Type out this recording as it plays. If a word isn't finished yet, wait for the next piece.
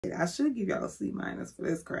I should give y'all a C- for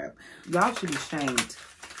this crap. Y'all should be shamed.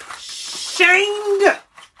 Shamed!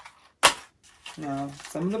 Now,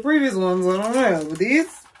 some of the previous ones, I don't know, but these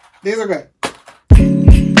are good.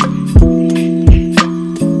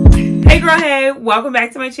 Hey girl, hey, welcome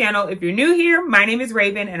back to my channel. If you're new here, my name is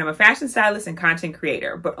Raven and I'm a fashion stylist and content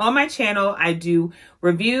creator. But on my channel, I do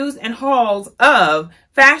reviews and hauls of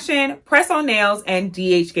fashion, press-on nails, and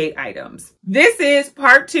DHgate items. This is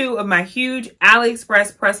part 2 of my huge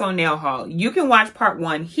AliExpress press-on nail haul. You can watch part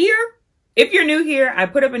 1 here. If you're new here, I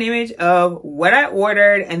put up an image of what I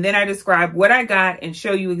ordered and then I describe what I got and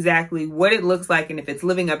show you exactly what it looks like and if it's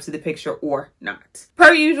living up to the picture or not.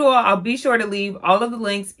 Per usual, I'll be sure to leave all of the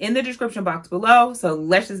links in the description box below. So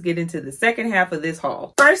let's just get into the second half of this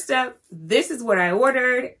haul. First up, this is what I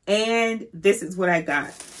ordered and this is what I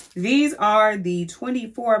got. These are the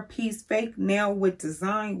 24-piece fake nail with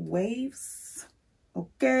design waves.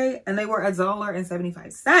 Okay, and they were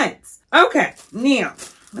 $1.75. Okay, now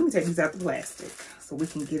let me take these out the plastic so we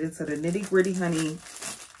can get into the nitty gritty, honey.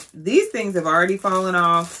 These things have already fallen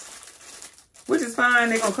off, which is fine.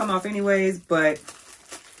 They're gonna come off anyways, but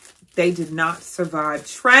they did not survive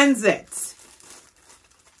transit.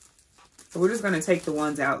 So we're just gonna take the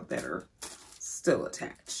ones out that are still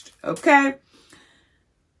attached, okay?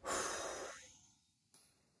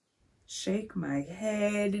 Shake my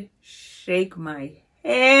head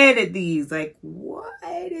at these. Like, what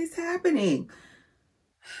is happening?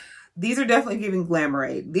 These are definitely giving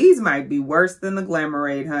Glamourade. These might be worse than the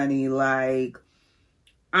Glamourade, honey. Like,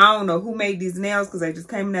 I don't know who made these nails because they just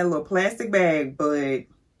came in that little plastic bag, but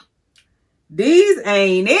these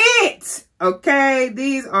ain't it. Okay,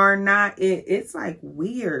 these are not it. It's like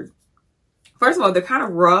weird. First of all, they're kind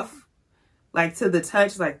of rough, like to the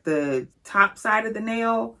touch, like the top side of the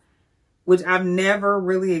nail, which I've never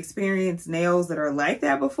really experienced nails that are like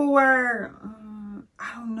that before.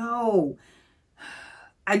 I don't know.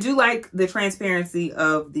 I do like the transparency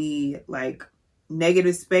of the like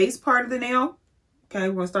negative space part of the nail. Okay,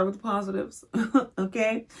 we're gonna start with the positives.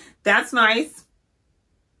 Okay, that's nice.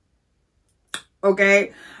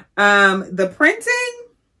 Okay, the printing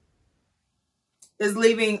is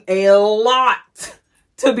leaving a lot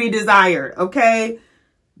to be desired. Okay,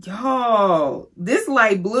 y'all, this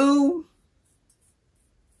light blue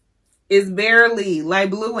is barely light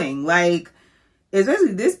bluing. Like,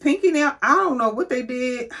 especially this pinky nail, I don't know what they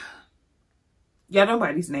did. Y'all don't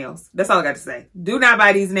buy these nails. That's all I got to say. Do not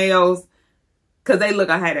buy these nails because they look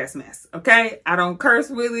a hot ass mess. Okay? I don't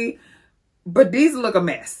curse really, but these look a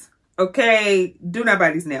mess. Okay? Do not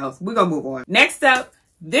buy these nails. We're going to move on. Next up,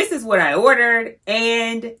 this is what I ordered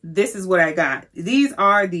and this is what I got. These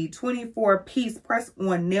are the 24-piece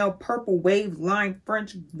press-on nail purple wave line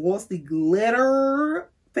French glossy glitter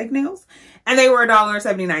fake nails. And they were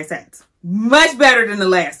 $1.79. Much better than the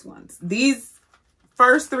last ones. These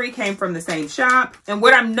first 3 came from the same shop. And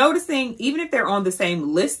what I'm noticing, even if they're on the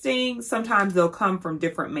same listing, sometimes they'll come from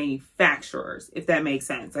different manufacturers, if that makes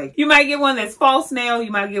sense. Like, you might get one that's false nail.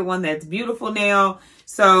 You might get one that's beautiful nail.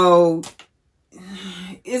 So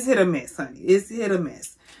it's hit or miss, honey. It's hit or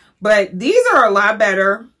miss. But these are a lot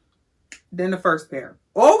better than the first pair.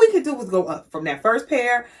 All we could do was go up from that first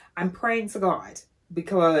pair. I'm praying to God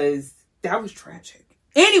because that was tragic.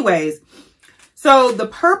 Anyways, so the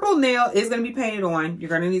purple nail is going to be painted on. You're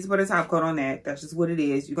going to need to put a top coat on that. That's just what it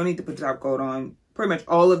is. You're going to need to put a top coat on. Pretty much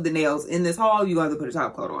all of the nails in this haul, you're going to have to put a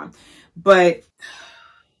top coat on. But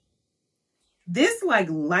this like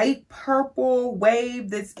light purple wave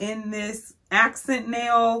that's in this accent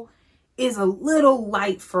nail is a little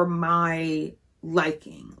light for my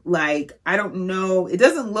liking. Like, I don't know. It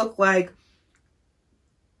doesn't look like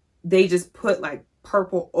they just put like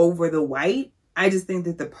purple over the white. I just think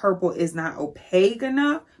that the purple is not opaque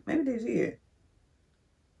enough. Maybe they did.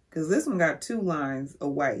 Because this one got 2 lines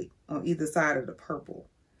of white on either side of the purple.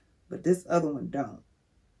 But this other one don't.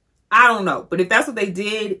 I don't know. But if that's what they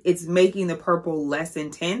did, it's making the purple less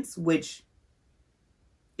intense, which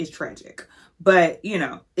is tragic. But, you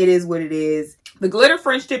know, it is what it is. The glitter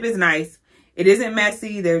French tip is nice. It isn't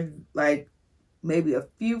messy. There's like maybe a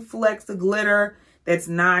few flecks of glitter that's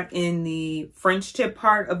not in the French tip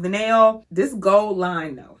part of the nail. This gold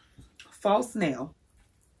line though, false nail.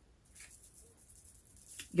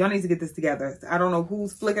 Y'all need to get this together. I don't know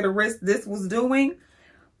whose flick of the wrist this was doing,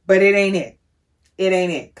 but it ain't it. It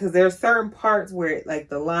ain't it. Because there are certain parts where it, like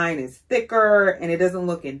the line is thicker and it doesn't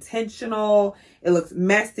look intentional. It looks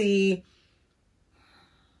messy.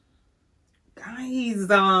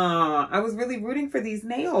 Guys, I was really rooting for these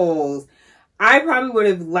nails. I probably would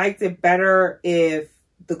have liked it better if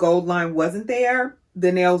the gold line wasn't there.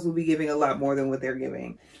 the nails will be giving a lot more than what they're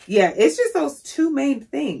giving. Yeah, it's just those two main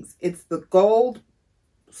things. It's the gold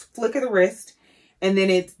flick of the wrist, and then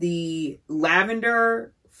it's the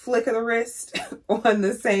lavender flick of the wrist on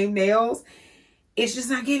the same nails. It's just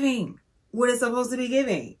not giving what it's supposed to be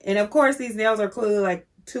giving. And of course, these nails are clearly like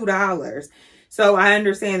 $2. So I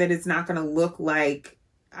understand that it's not going to look like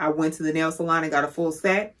I went to the nail salon and got a full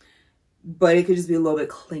set, but it could just be a little bit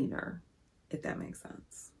cleaner, if that makes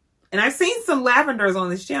sense. And I've seen some lavenders on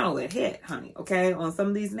this channel that hit, honey, okay, on some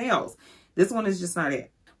of these nails. This one is just not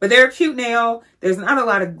it. But they're a cute nail. There's not a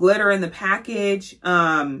lot of glitter in the package. So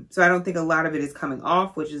I don't think a lot of it is coming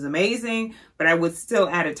off, which is amazing. But I would still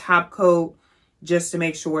add a top coat just to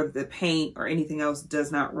make sure that the paint or anything else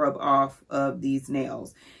does not rub off of these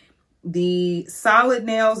nails. The solid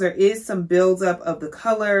nails, there is some buildup of the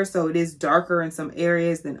color, so it is darker in some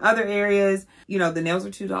areas than other areas. You know, the nails are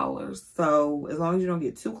 $2, so as long as you don't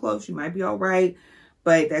get too close, you might be all right.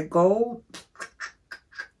 But that gold,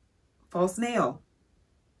 false nail.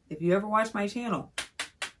 If you ever watch my channel,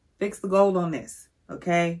 fix the gold on this,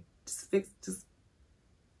 okay? Just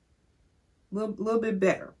a little bit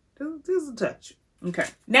better. Just a touch. Okay.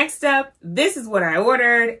 Next up, this is what I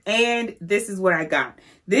ordered and this is what I got.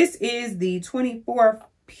 This is the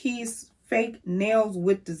 24-piece fake nails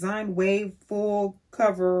with design wave full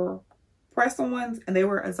cover press-ons, and they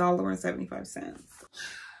were $1.75.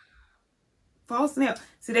 False nail.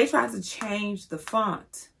 See, they tried to change the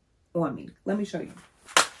font on me. Let me show you.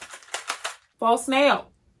 False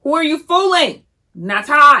nail. Who are you fooling? Not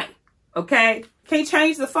I. Okay? Can't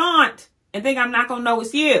change the font and think I'm not gonna know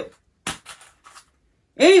it's you.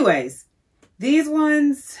 Anyways, these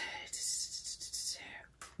ones,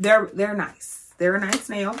 they're nice. They're a nice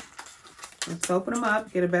nail. Let's open them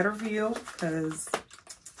up, get a better view,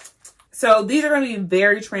 so these are going to be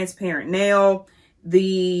very transparent nail.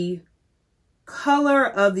 The color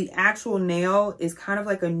of the actual nail is kind of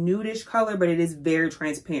like a nudish color, but it is very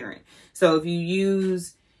transparent. So if you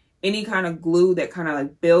use any kind of glue that kind of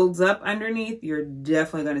like builds up underneath, you're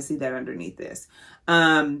definitely going to see that underneath this.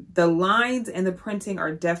 The lines and the printing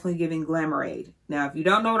are definitely giving Glamourade. Now, if you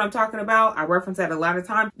don't know what I'm talking about, I reference that a lot of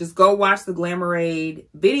times. Just go watch the Glamourade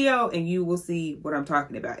video and you will see what I'm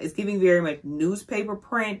talking about. It's giving very much newspaper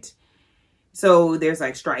print. So there's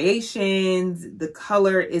like striations. The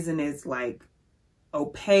color isn't as like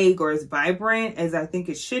opaque or as vibrant as I think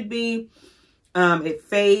it should be. It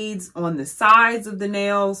fades on the sides of the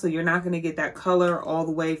nail, so you're not going to get that color all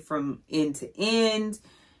the way from end to end.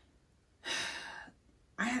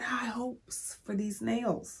 I had high hopes for these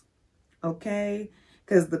nails, okay?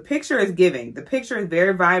 Because the picture is giving. The picture is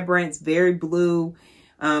very vibrant. It's very blue.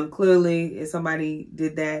 Clearly, if somebody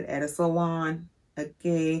did that at a salon,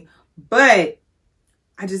 okay? But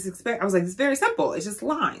I was like, it's very simple. It's just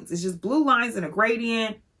lines. It's just blue lines and a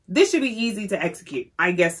gradient. This should be easy to execute.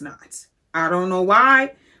 I guess not. I don't know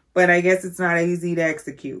why, but I guess it's not easy to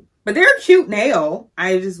execute. But they're a cute nail.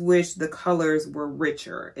 I just wish the colors were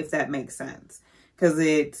richer, if that makes sense. Because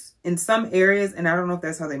it's in some areas, and I don't know if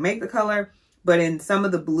that's how they make the color, but in some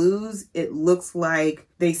of the blues, it looks like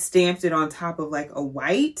they stamped it on top of like a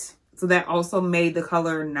white. So that also made the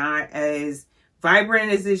color not as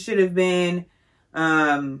vibrant as it should have been.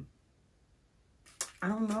 I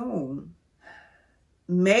don't know.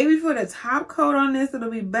 Maybe for the top coat on this,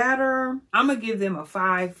 it'll be better. I'm going to give them a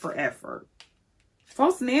 5 for effort.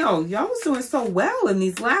 False nail. Y'all was doing so well in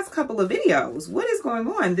these last couple of videos. What is going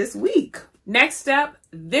on this week? Next up,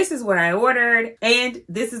 this is what I ordered and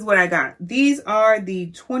this is what I got. These are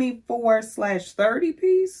the 24/30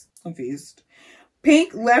 piece. Confused.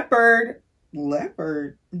 Pink leopard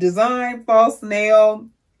design false nail.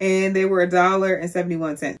 And they were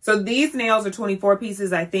 $1.71. So these nails are 24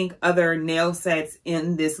 pieces. I think other nail sets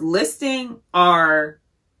in this listing are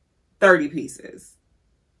 30 pieces.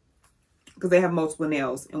 Because they have multiple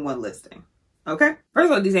nails in one listing. Okay? First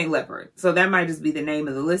of all, these ain't leopard. So that might just be the name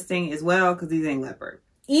of the listing as well. Because these ain't leopard.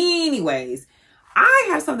 Anyways, I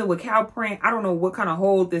have something with cow print. I don't know what kind of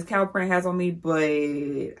hold this cow print has on me. But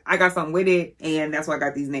I got something with it. And that's why I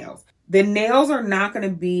got these nails. The nails are not going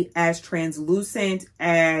to be as translucent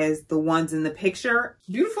as the ones in the picture.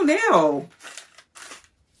 Beautiful nail.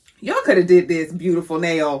 Y'all could have did this beautiful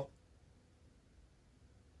nail.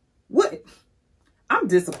 What? I'm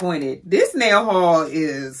disappointed. This nail haul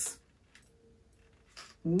is...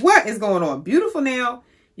 What is going on? Beautiful nail.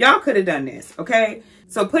 Y'all could have done this, okay?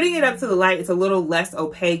 So putting it up to the light, it's a little less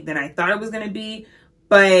opaque than I thought it was going to be.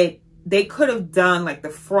 But... they could have done like the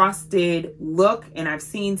frosted look, and I've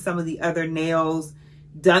seen some of the other nails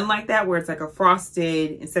done like that where it's like a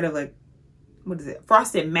frosted, instead of like, what is it?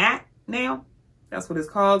 Frosted matte nail. That's what it's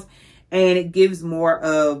called. and it gives more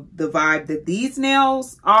of the vibe that these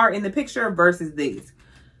nails are in the picture versus these.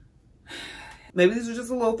 Maybe these are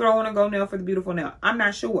just a little throw on and go nail for the beautiful nail. I'm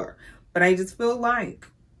not sure, but I just feel like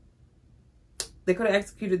they could have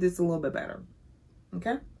executed this a little bit better.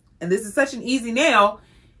 Okay. And this is such an easy nail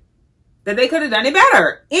that they could have done it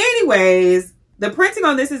better. Anyways, the printing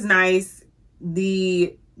on this is nice.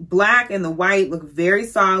 The black and the white look very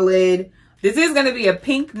solid. This is going to be a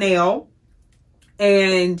pink nail,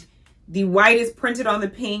 and the white is printed on the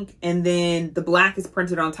pink, and then the black is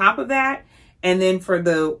printed on top of that. And then for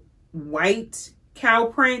the white cow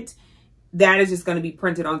print, that is just going to be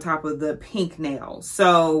printed on top of the pink nail.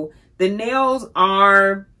 So the nails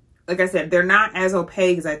are, like I said, they're not as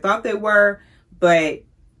opaque as I thought they were, but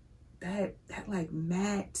that like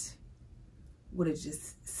matte would have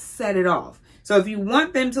just set it off. So if you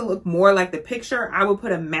want them to look more like the picture, I would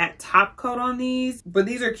put a matte top coat on these. But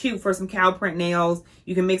these are cute for some cow print nails.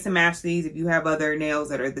 You can mix and match these if you have other nails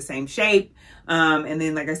that are the same shape. And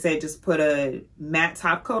then, like I said, just put a matte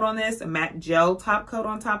top coat on this, a matte gel top coat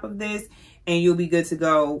on top of this, and you'll be good to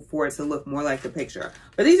go for it to look more like the picture.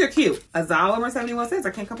 But these are cute. $1.71. I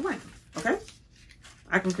can't complain. Okay?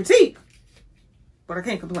 I can critique, but I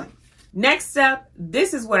can't complain. Next up,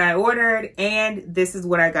 this is what I ordered, and this is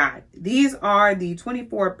what I got. These are the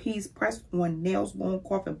 24-piece press-on nails, long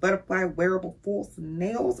coffin butterfly wearable false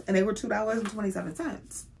nails, and they were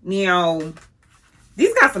 $2.27. Now,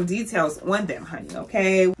 these got some details on them, honey,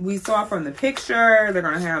 okay? We saw from the picture, they're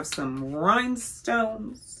going to have some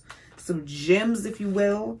rhinestones, some gems, if you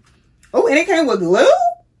will. Oh, and it came with glue?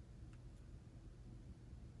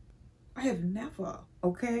 I have never,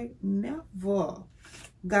 okay, never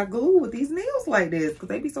got glue with these nails like this, because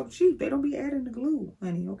they be so cheap. They don't be adding the glue,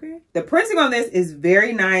 honey, okay? The printing on this is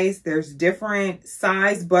very nice. There's different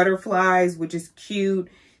size butterflies, which is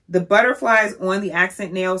cute. The butterflies on the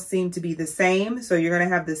accent nails seem to be the same. So you're going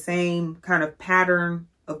to have the same kind of pattern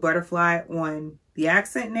of butterfly on the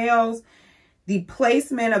accent nails. The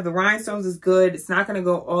placement of the rhinestones is good. It's not going to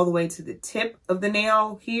go all the way to the tip of the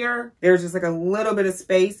nail here. There's just like a little bit of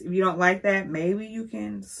space. If you don't like that, maybe you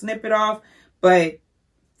can snip it off. But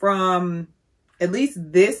from at least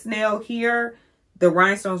this nail here, the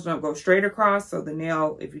rhinestones don't go straight across. So the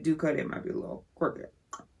nail, if you do cut it, might be a little crooked.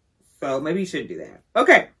 So maybe you shouldn't do that.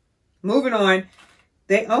 Okay, moving on.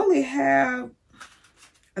 They only have,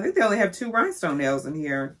 I think they only have 2 rhinestone nails in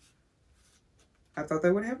here. I thought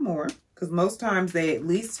they would have more, because most times they at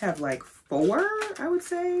least have like 4, I would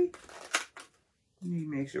say. Let me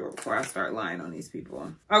make sure before I start lying on these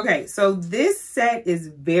people. Okay, so this set is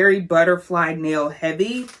very butterfly nail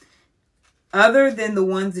heavy. Other than the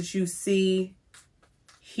ones that you see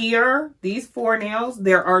here, these 4 nails,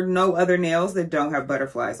 there are no other nails that don't have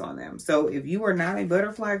butterflies on them. So if you are not a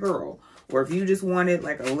butterfly girl, or if you just wanted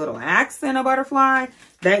like a little accent of butterfly,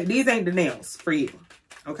 these ain't the nails for you.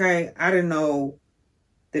 Okay, I didn't know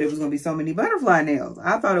that it was going to be so many butterfly nails.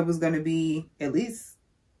 I thought it was going to be at least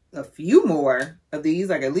a few more of these,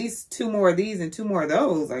 like at least 2 more of these and 2 more of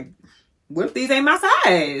those. Like, what if these ain't my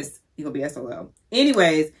size? You're gonna be SOL.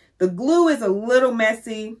 Anyways, the glue is a little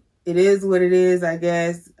messy. It is what it is, I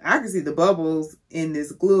guess. I can see the bubbles in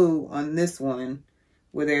this glue on this one,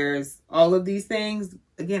 where there's all of these things.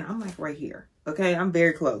 Again, I'm like right here. Okay, I'm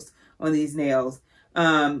very close on these nails.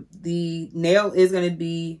 The nail is going to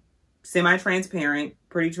be semi-transparent,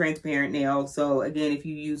 pretty transparent nail. So again, if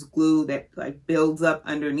you use glue that like builds up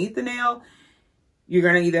underneath the nail, you're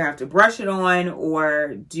going to either have to brush it on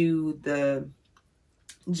or do the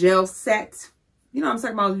gel set. You know what I'm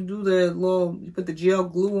talking about? You do the little, you put the gel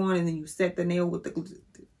glue on and then you set the nail with the glue.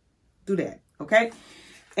 Do that, okay?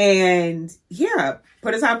 And yeah,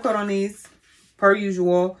 put a top coat on these per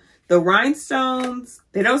usual. The rhinestones,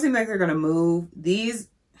 they don't seem like they're going to move. These,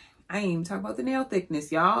 I ain't even talking about the nail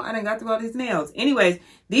thickness, y'all. I done got through all these nails. Anyways,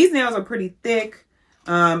 these nails are pretty thick.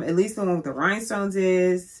 At least the one with the rhinestones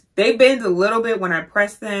is. They bend a little bit when I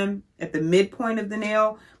press them at the midpoint of the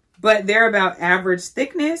nail, but they're about average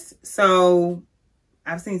thickness. So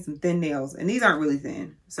I've seen some thin nails, and these aren't really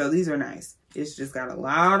thin. So these are nice. It's just got a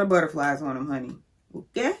lot of butterflies on them, honey.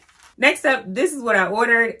 Okay. Next up, this is what I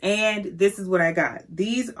ordered, and this is what I got.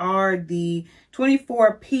 These are the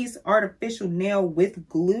 24-piece artificial nail with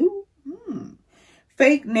glue.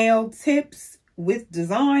 Fake nail tips with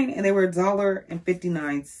design, and they were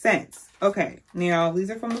 $1.59. Okay, now these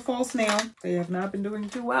are from the false nail. They have not been doing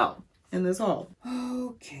too well in this haul.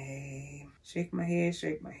 Okay. Shake my head,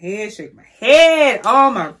 shake my head, shake my head. Oh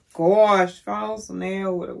my gosh. False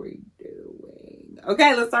nail, what are we doing?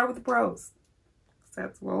 Okay, let's start with the pros.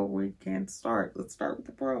 That's where we can start. Let's start with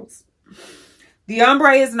the pros. The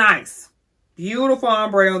ombre is nice. Beautiful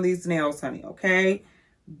ombre on these nails, honey, okay?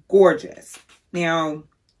 Gorgeous. Now,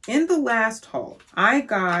 in the last haul, I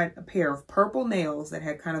got a pair of purple nails that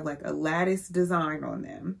had kind of like a lattice design on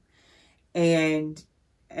them. And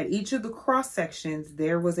at each of the cross sections,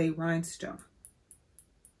 there was a rhinestone.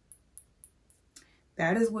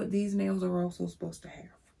 That is what these nails are also supposed to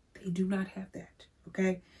have. They do not have that,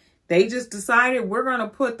 okay? They just decided we're going to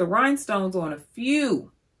put the rhinestones on a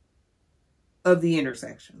few of the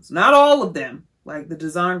intersections. Not all of them, like the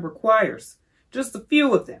design requires. Just a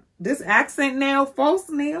few of them. This accent nail,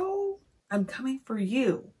 false nail, I'm coming for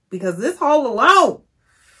you. Because this haul alone,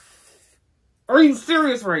 are you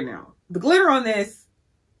serious right now? The glitter on this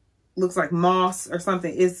looks like moss or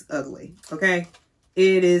something. It's ugly, okay?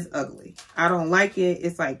 It is ugly. I don't like it.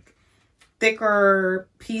 It's like thicker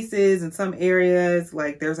pieces in some areas.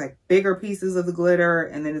 Like there's like bigger pieces of the glitter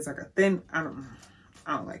and then it's like a thin, I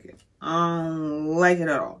don't like it. I don't like it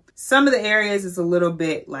at all. Some of the areas is a little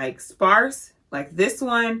bit like sparse, like this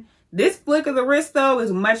one. This flick of the wrist though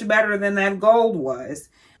is much better than that gold was.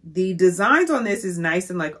 The designs on this is nice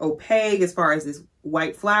and like opaque as far as this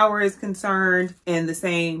white flower is concerned. And the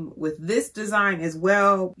same with this design as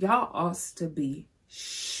well. Y'all ought to be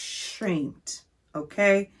shamed,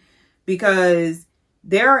 okay? Because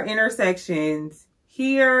there are intersections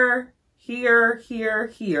here, here, here,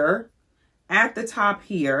 here, at the top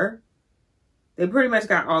here. They pretty much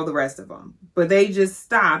got all the rest of them, but they just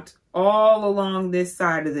stopped all along this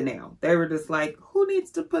side of the nail. They were just like, who needs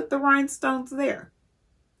to put the rhinestones there?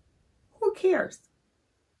 Who cares?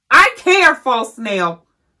 I care, false nail,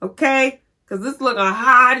 okay? Because this look a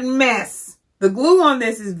hot mess. The glue on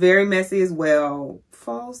this is very messy as well.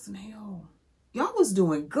 False nail. Y'all was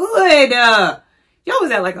doing good. Y'all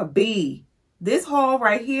was at like a B. This haul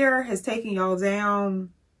right here has taken y'all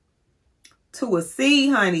down to a C,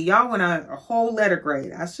 honey. Y'all went on a whole letter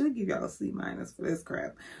grade. I should give y'all a C minus for this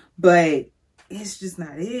crap. But it's just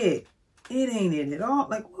not it. It ain't it at all.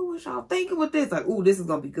 Like, what was y'all thinking with this? Like, ooh, this is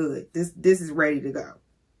going to be good. This is ready to go.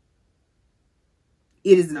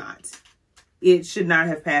 It is not. It should not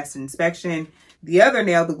have passed inspection. The other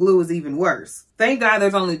nail, the glue, is even worse. Thank God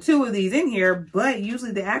there's only 2 of these in here, but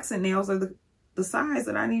usually the accent nails are the size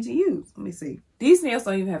that I need to use. Let me see. These nails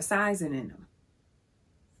don't even have sizing in them.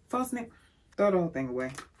 False nail. Throw the whole thing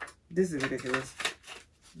away. This is ridiculous.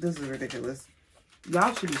 This is ridiculous.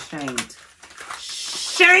 Y'all should be shamed.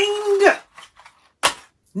 Shamed!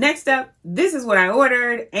 Next up, this is what I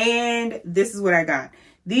ordered, and this is what I got.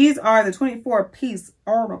 These are the 24-piece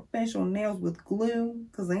artificial nails with glue,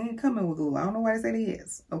 because they ain't coming with glue. I don't know why they say they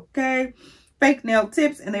is. Okay? Fake nail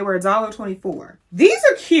tips, and they were $1.24. These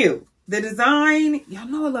are cute. The design, y'all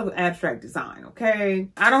know I love abstract design, okay?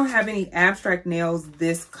 I don't have any abstract nails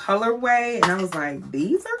this colorway, and I was like,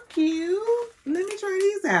 these are cute. Let me try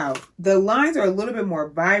these out. The lines are a little bit more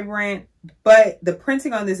vibrant, but the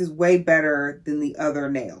printing on this is way better than the other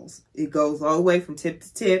nails. It goes all the way from tip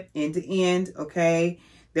to tip, end to end, okay?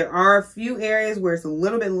 There are a few areas where it's a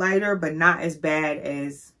little bit lighter, but not as bad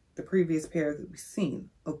as the previous pair that we've seen,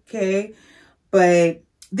 okay? But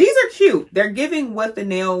these are cute. They're giving what the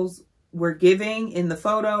nails were giving in the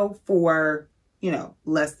photo for, you know,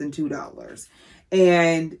 less than $2.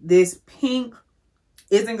 And this pink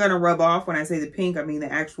isn't going to rub off. When I say the pink, I mean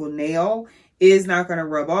the actual nail is not going to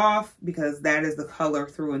rub off because that is the color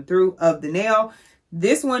through and through of the nail.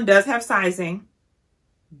 This one does have sizing.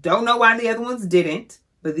 Don't know why the other ones didn't,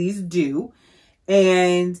 but these do.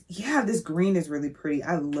 And yeah, this green is really pretty.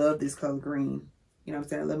 I love this color green. You know what I'm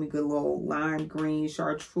saying? Let me get a little lime green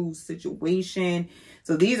chartreuse situation.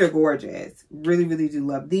 So these are gorgeous. Really, really do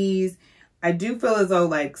love these. I do feel as though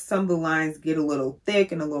like some of the lines get a little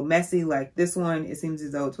thick and a little messy. Like this one, it seems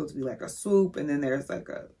as though it's supposed to be like a swoop. And then there's like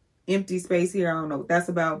a empty space here. I don't know what that's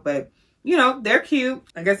about. But, you know, they're cute.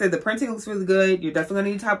 Like I said, the printing looks really good. You're definitely going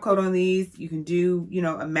to need top coat on these. You can do, you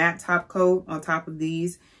know, a matte top coat on top of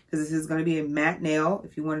these. Because this is going to be a matte nail.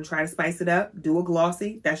 If you want to try to spice it up, do a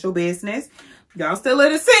glossy. That's your business. Y'all still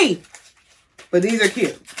let us see. But these are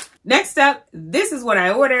cute. Next up, this is what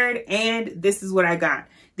I ordered. And this is what I got.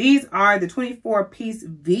 These are the 24-piece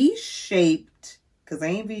V-shaped. Because they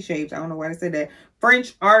ain't V-shaped. I don't know why I said that.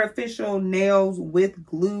 French artificial nails with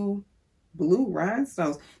glue. Blue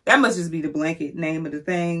rhinestones. That must just be the blanket name of the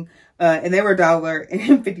thing. And they were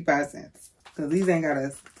 $1.55. Because these ain't got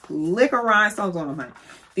a lick of rhinestones on them, honey.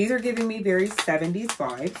 These are giving me very 70s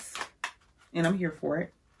vibes. And I'm here for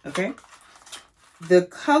it. Okay. The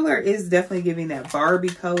color is definitely giving that Barbie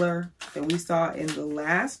color that we saw in the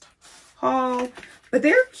last haul. But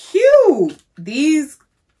they're cute. These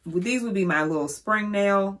These would be my little spring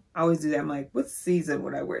nail. I always do that. I'm like, what season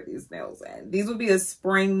would I wear these nails in? These would be a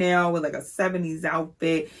spring nail with like a 70s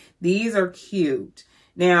outfit. These are cute.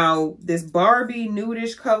 Now, this Barbie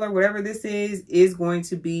nudish color, whatever this is going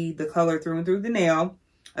to be the color through and through the nail.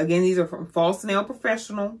 Again, these are from False Nail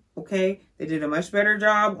Professional, okay? They did a much better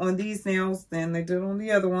job on these nails than they did on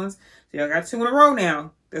the other ones. So y'all got 2 in a row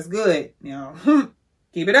now. That's good. Now,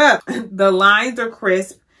 keep it up. The lines are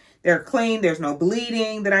crisp. They're clean. There's no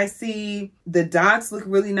bleeding that I see. The dots look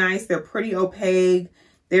really nice. They're pretty opaque.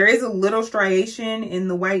 There is a little striation in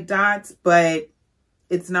the white dots, but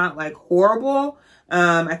it's not like horrible.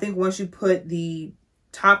 I think once you put the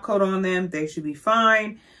top coat on them, they should be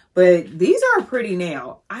fine. But these are a pretty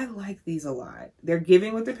nail. I like these a lot. They're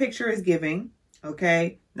giving what the picture is giving,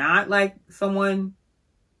 okay? Not like someone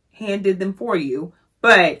hand did them for you,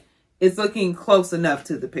 but it's looking close enough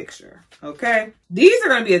to the picture, okay? These are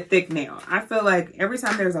going to be a thick nail. I feel like every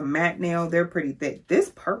time there's a matte nail, they're pretty thick.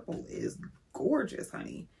 This purple is gorgeous,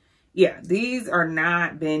 honey. Yeah, these are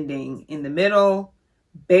not bending in the middle,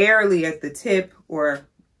 barely at the tip or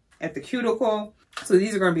at the cuticle. So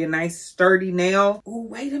these are going to be a nice sturdy nail. Oh,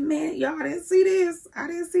 wait a minute. Y'all didn't see this. I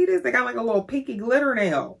didn't see this. They got like a little pinky glitter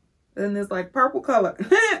nail. And this like purple color.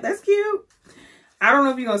 That's cute. I don't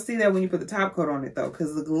know if you're going to see that when you put the top coat on it though,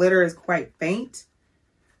 because the glitter is quite faint.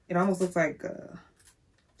 It almost looks like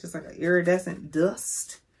just like an iridescent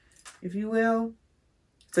dust, if you will.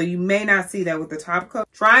 So you may not see that with the top coat.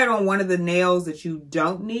 Try it on one of the nails that you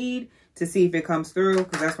don't need to see if it comes through,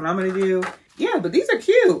 because that's what I'm going to do. Yeah, but these are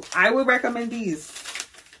cute. I would recommend these.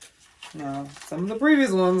 Now, some of the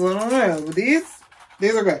previous ones, I don't know, but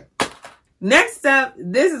these are good. Next up,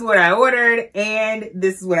 this is what I ordered, and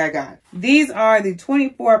this is what I got. These are the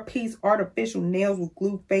 24-piece artificial nails with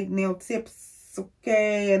glue fake nail tips,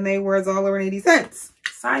 okay, and they were $1.80.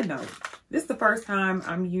 Side note, this is the first time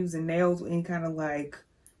I'm using nails with any kind of like,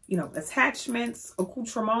 you know, attachments,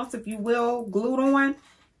 accoutrements, if you will, glued on.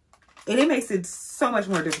 And it makes it so much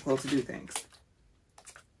more difficult to do things.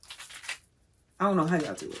 I don't know how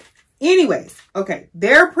y'all do it. Anyways, okay,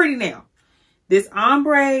 they're a pretty nail. This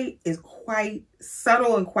ombre is quite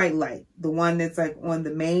subtle and quite light. The one that's like on the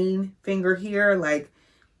main finger here, like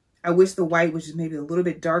I wish the white was just maybe a little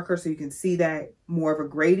bit darker so you can see that more of a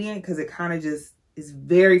gradient, because it kind of just is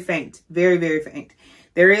very faint, very, very faint.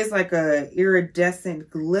 There is like a iridescent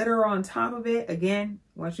glitter on top of it. Again,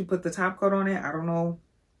 once you put the top coat on it, I don't know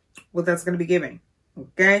what that's going to be giving.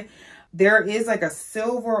 Okay. There is like a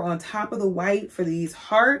silver on top of the white for these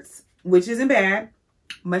hearts, which isn't bad.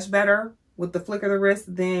 Much better with the flick of the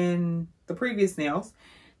wrist than the previous nails.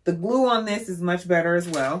 The glue on this is much better as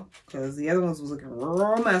well, because the other ones was looking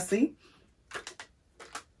real messy.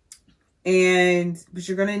 But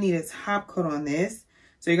you're going to need a top coat on this.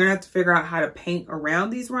 So you're going to have to figure out how to paint around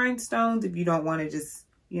these rhinestones if you don't want to just,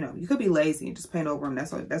 you know, you could be lazy and just paint over them.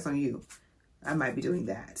 That's on you. I might be doing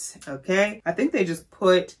that. Okay. I think they just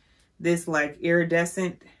put this like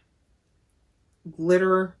iridescent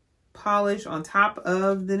glitter polish on top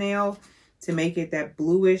of the nail to make it that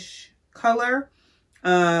bluish color.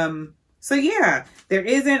 So yeah, there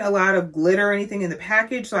isn't a lot of glitter or anything in the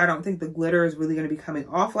package. So I don't think the glitter is really going to be coming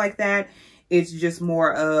off like that. It's just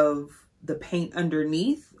more of the paint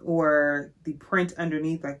underneath or the print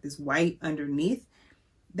underneath, like this white underneath.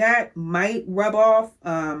 That might rub off.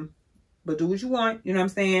 But do what you want, you know what I'm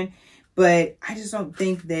saying? But I just don't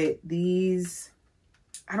think that these,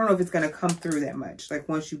 I don't know if it's going to come through that much. Like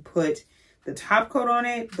once you put the top coat on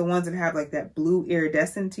it, the ones that have like that blue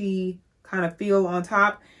iridescent-y kind of feel on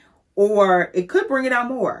top, or it could bring it out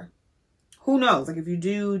more. Who knows? Like if you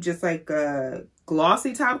do just like a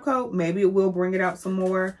glossy top coat, maybe it will bring it out some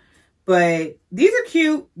more. But these are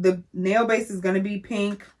cute. The nail base is going to be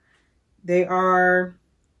pink. They are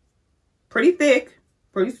pretty thick.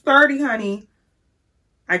 Pretty sturdy, honey.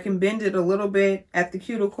 I can bend it a little bit at the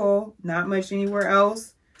cuticle, not much anywhere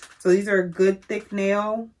else. So these are a good thick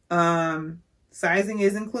nail. Sizing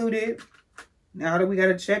is included. Now that we got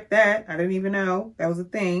to check that. I didn't even know that was a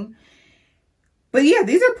thing. But yeah,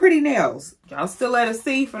 these are pretty nails. Y'all still let us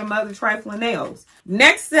see for the other trifling nails.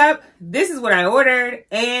 Next up, this is what I ordered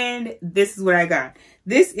and this is what I got.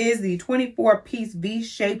 This is the 24-piece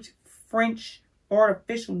V-shaped French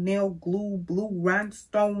artificial nail glue blue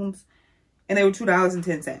rhinestones, and they were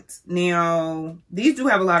 $2.10. Now these do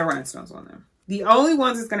have a lot of rhinestones on them. The only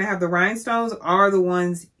ones that's going to have the rhinestones are the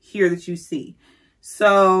ones here that you see.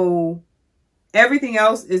 So everything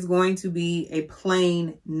else is going to be a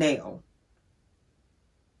plain nail.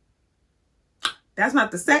 That's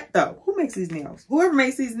not the set though. Who makes these nails? Whoever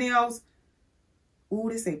makes these nails, Ooh,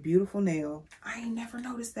 this a beautiful nail. I ain't never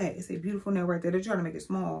noticed that. It's a beautiful nail right there. They're trying to make it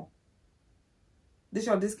small. This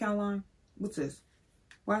your discount line? What's this?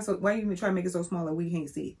 Why you even try to make it so small that we can't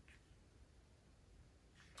see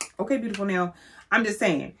it? Okay, beautiful nail. I'm just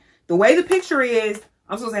saying, the way the picture is,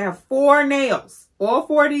 I'm supposed to have 4 nails. All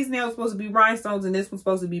 4 of these nails are supposed to be rhinestones, and this one's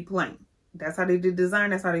supposed to be plain. That's how they did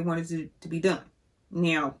design. That's how they wanted it to be done.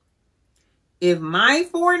 Now, if my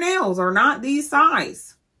 4 nails are not these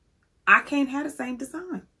size, I can't have the same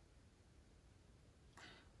design.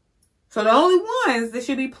 So the only ones that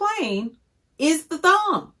should be plain is the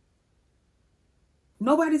thumb.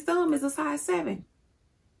 Nobody's thumb is a size 7.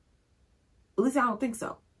 At least I don't think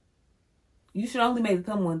so. You should only make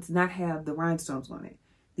the thumb ones not have the rhinestones on it.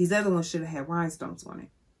 These other ones should have rhinestones on it.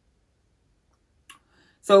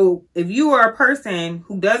 So if you are a person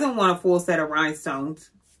who doesn't want a full set of rhinestones,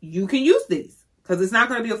 you can use these. Because it's not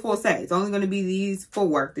going to be a full set. It's only going to be these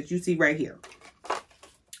footwork that you see right here.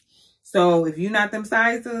 So if you're not them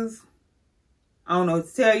sizes, I don't know what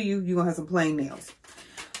to tell you. You're going to have some plain nails.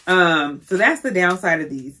 So that's the downside of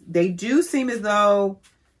these. They do seem as though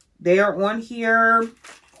they are on here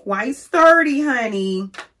quite sturdy, honey.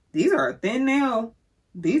 These are a thin nail.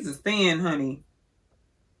 These are thin, honey.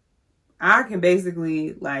 I can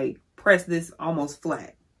basically like press this almost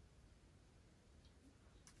flat.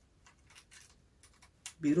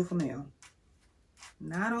 Beautiful nail.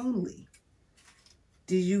 Not only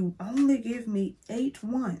did you only give me 8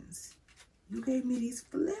 ones, you gave me these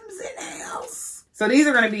flimsy nails. So these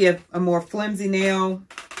are going to be a more flimsy nail.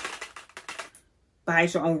 Buy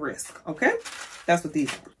at your own risk, okay? That's what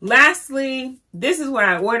these are. Lastly, this is what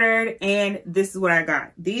I ordered and this is what I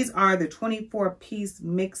got. These are the 24-piece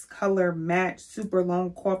mixed color match super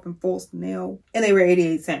long coffin false nail, and they were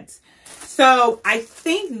 88 cents. So I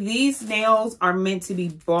think these nails are meant to be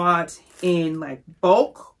bought in like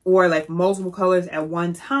bulk or like multiple colors at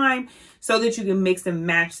one time so that you can mix and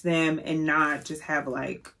match them and not just have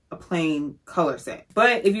like a plain color set.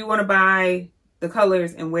 But if you want to buy the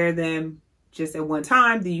colors and wear them just at one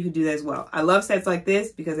time, then you can do that as well. I love sets like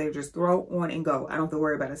this because they just throw on and go. I don't have to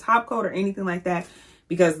worry about a top coat or anything like that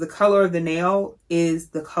because the color of the nail is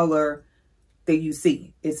the color that you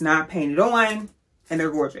see. It's not painted on and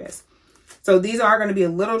they're gorgeous. So these are going to be a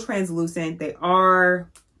little translucent. They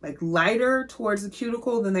are like lighter towards the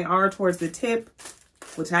cuticle than they are towards the tip,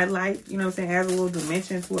 which I like, you know what I'm saying, adds a little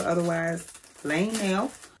dimension to an otherwise plain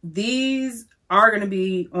nail. These are going to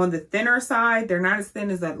be on the thinner side. They're not as thin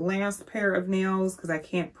as that last pair of nails because I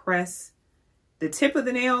can't press the tip of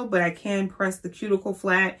the nail, but I can press the cuticle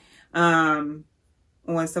flat. On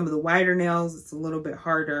some of the wider nails, it's a little bit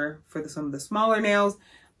harder for some of the smaller nails,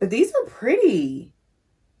 but these are pretty.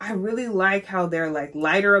 I really like how they're like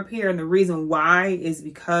lighter up here. And the reason why is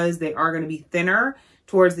because they are going to be thinner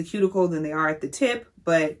towards the cuticle than they are at the tip.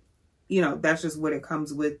 But, you know, that's just what it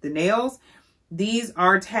comes with the nails. These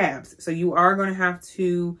are tabs. So you are going to have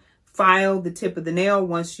to file the tip of the nail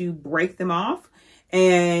once you break them off.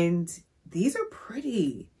 And these are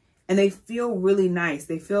pretty. And they feel really nice.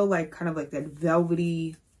 They feel like kind of like that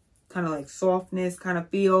velvety, kind of like softness kind of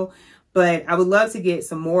feel. But I would love to get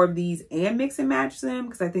some more of these and mix and match them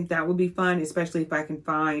because I think that would be fun, especially if I can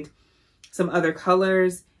find some other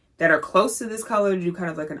colors that are close to this color to do kind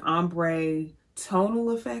of like an ombre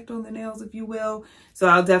tonal effect on the nails, if you will. So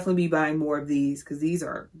I'll definitely be buying more of these because these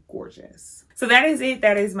are gorgeous. So that is it.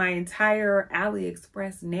 That is my entire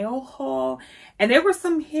AliExpress nail haul. And there were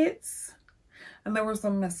some hits and there were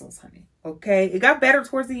some misses, honey. Okay. It got better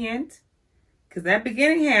towards the end because that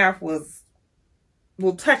beginning half was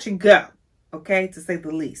will touch and go, okay, to say the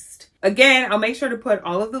least. Again, I'll make sure to put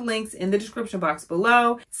all of the links in the description box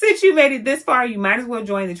below. Since you made it this far, you might as well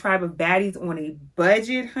join the tribe of baddies on a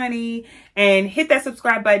budget, honey, and hit that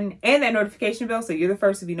subscribe button and that notification bell so you're the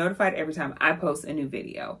first to be notified every time I post a new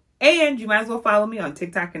video. And you might as well follow me on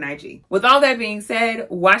TikTok and IG. With all that being said,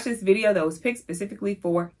 watch this video that was picked specifically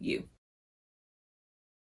for you.